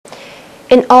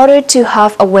In order to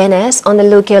have awareness on the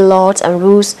local laws and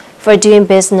rules for doing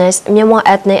business, Myanmar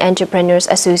Ethnic Entrepreneurs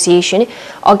Association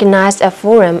organized a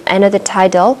forum under the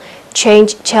title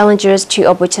Change Challenges to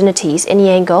Opportunities in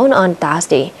Yangon on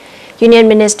Thursday. Union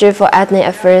Minister for Ethnic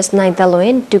Affairs Nai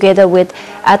Thaluin, together with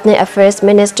Ethnic Affairs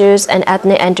Ministers and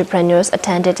Ethnic Entrepreneurs,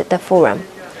 attended the forum.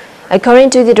 According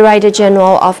to the Director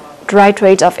General of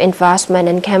Directorate of Investment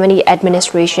and Company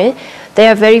Administration, there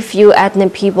are very few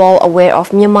ethnic people aware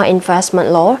of Myanmar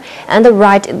investment law and the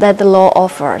right that the law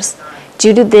offers.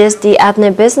 Due to this, the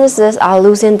ethnic businesses are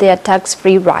losing their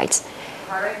tax-free rights.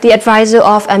 The advisor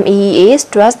of MEEA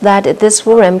stressed that this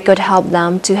forum could help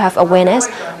them to have awareness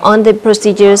on the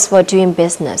procedures for doing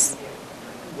business.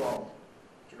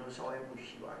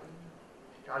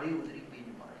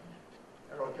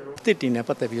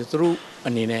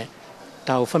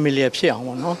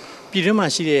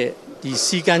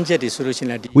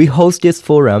 We host this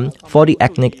forum for the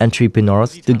ethnic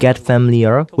entrepreneurs to get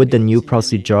familiar with the new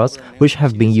procedures which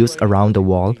have been used around the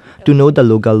world, to know the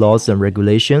local laws and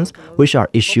regulations which are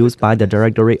issued by the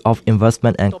Directorate of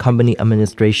Investment and Company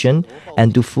Administration,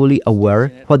 and to fully aware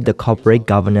what the corporate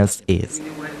governance is.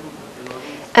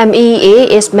 MEEA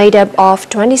is made up of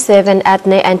 27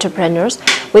 ethnic entrepreneurs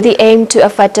with the aim to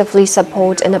effectively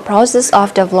support in the process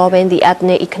of developing the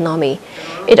ethnic economy.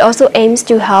 It also aims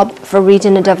to help for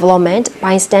regional development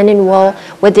by standing well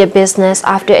with their business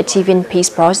after achieving peace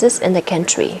process in the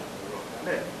country.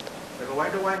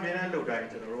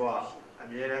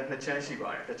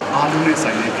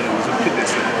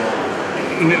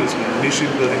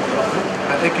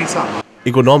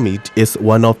 Economy is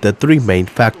one of the three main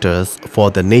factors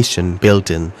for the nation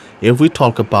building. If we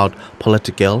talk about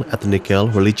political, ethnic,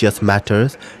 religious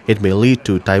matters, it may lead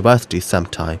to diversity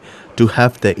sometime. To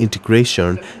have the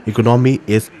integration, economy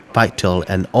is vital,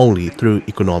 and only through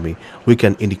economy we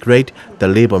can integrate the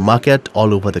labor market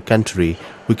all over the country.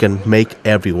 We can make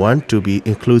everyone to be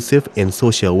inclusive in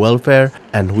social welfare,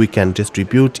 and we can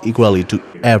distribute equally to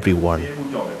everyone.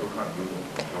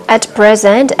 At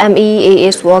present, MEEA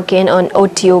is working on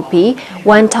OTOP,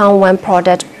 One Town One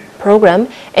Product program,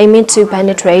 aiming to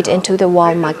penetrate into the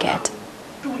world market.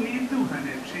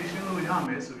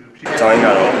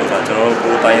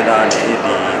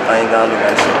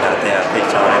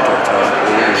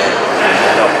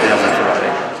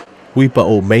 We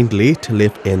Pa'o mainly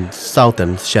live in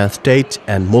southern Shan State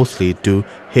and mostly do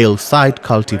hillside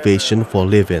cultivation for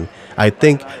living. I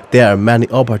think there are many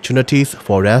opportunities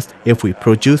for us if we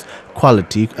produce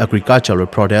quality agricultural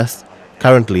products.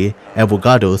 Currently,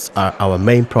 avocados are our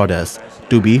main products.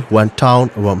 To be one town,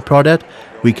 one product,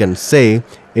 we can say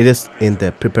it is in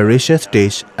the preparation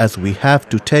stage, as we have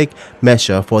to take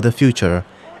measure for the future.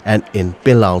 And in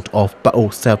Pinlound of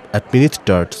Pa'o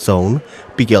self-administered zone,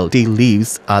 PLD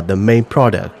leaves are the main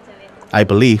product. I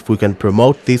believe we can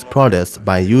promote these products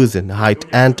by using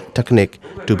high-end technique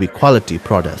to be quality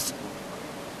products.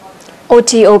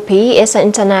 OTOP is an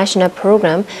international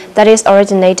program that is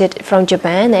originated from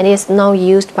Japan and is now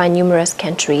used by numerous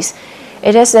countries.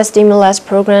 It is a stimulus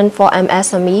program for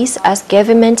MSMEs as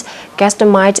government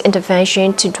customized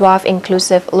intervention to drive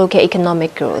inclusive local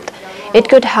economic growth. It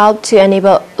could help to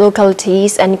enable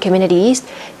localities and communities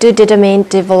to determine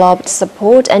developed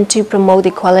support and to promote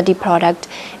the quality product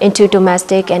into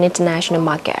domestic and international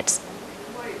markets.